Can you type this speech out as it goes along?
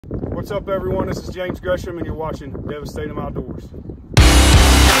what's up everyone? This is James Gresham and you're watching Devastate'em Outdoors.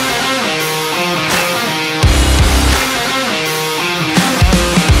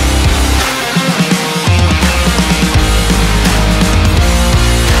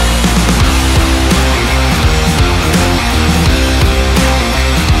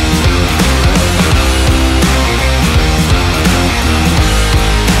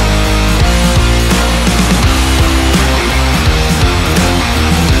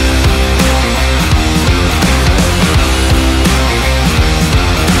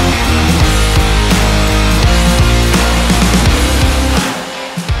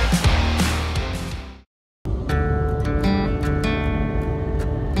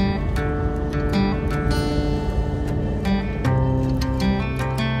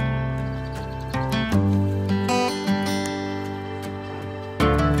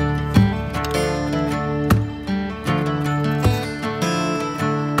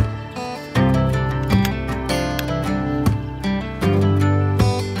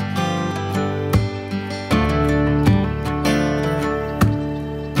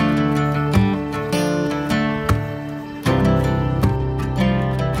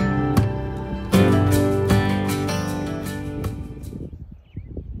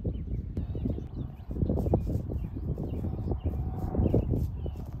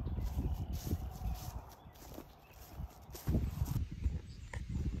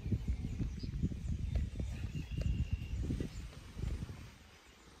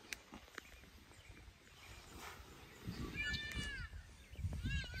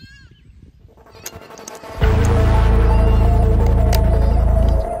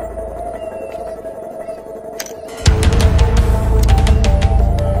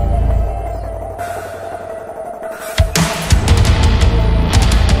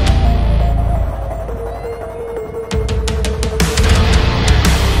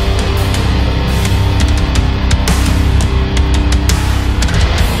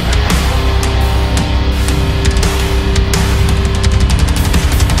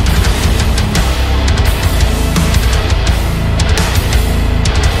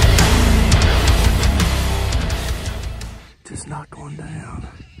 It's not going down.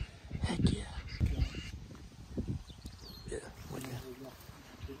 Heck yeah. Yeah, we can.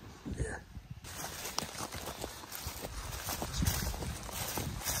 Yeah.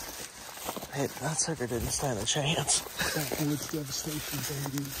 Hey, that sucker didn't stand a chance. Backwoods devastation,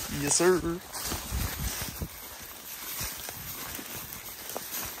 baby. Yes, sir.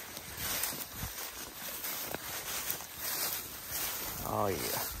 Oh, yeah.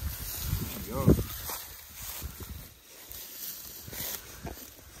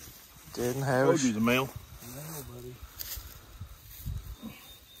 Didn't have Told you the male. No, buddy.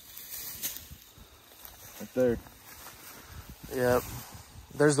 Right there. Yep.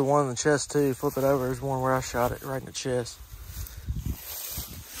 There's the one in the chest too. Flip it over. There's one where I shot it right in the chest.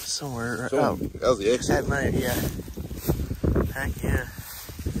 Somewhere. That was the exit. That night, yeah. Heck yeah.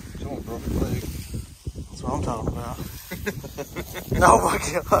 Someone broke his leg. That's what I'm talking about. Oh my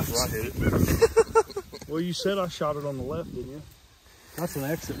gosh. I hit it. Well, you said I shot it on the left, didn't you? That's an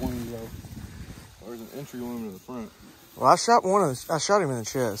exit one, though. There's an entry one to the front. Well, I shot him in the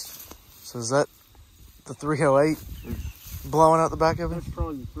chest. So is that the 308 blowing out the back of it? That's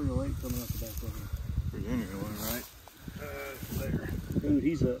probably the 308 coming out the back of it. There's an entry one, right? There. Dude,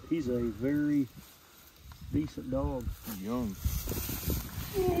 he's a very decent dog. He's young.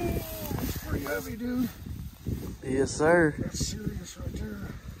 Oh, that's pretty heavy, dude. Yes, sir. That's serious right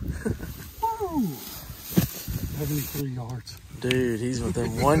there. Woo! 73 yards. Dude, he's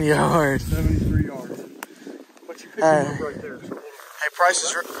within 1 yard. 73 yards. But you picked him up right there. So Hey, Price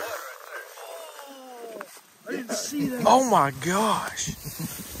is right. I didn't see that. Oh my gosh.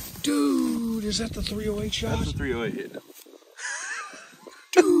 Dude, is that the 308 shot? That's the 308 hitting him.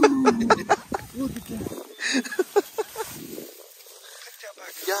 Dude, look at that.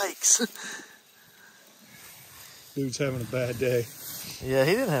 Yikes. Dude's having a bad day. Yeah,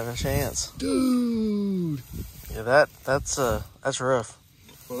 he didn't have a chance. Dude. Yeah, that's rough.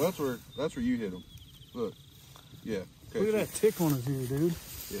 Well, that's where you hit him. Look. Yeah. Okay, Look at that tick on his ear, dude.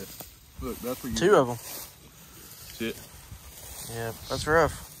 Yeah. Look, that's where you Two of them. See it? Yeah, that's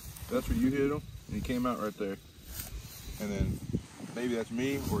rough. That's where you hit him, and he came out right there. And then maybe that's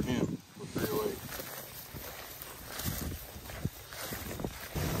me or him with 308.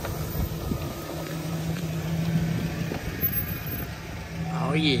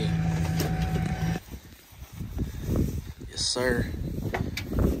 Oh yeah. Yes, sir.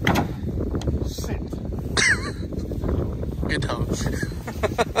 Sit. Good dog.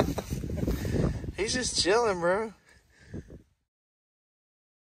 He's just chilling, bro.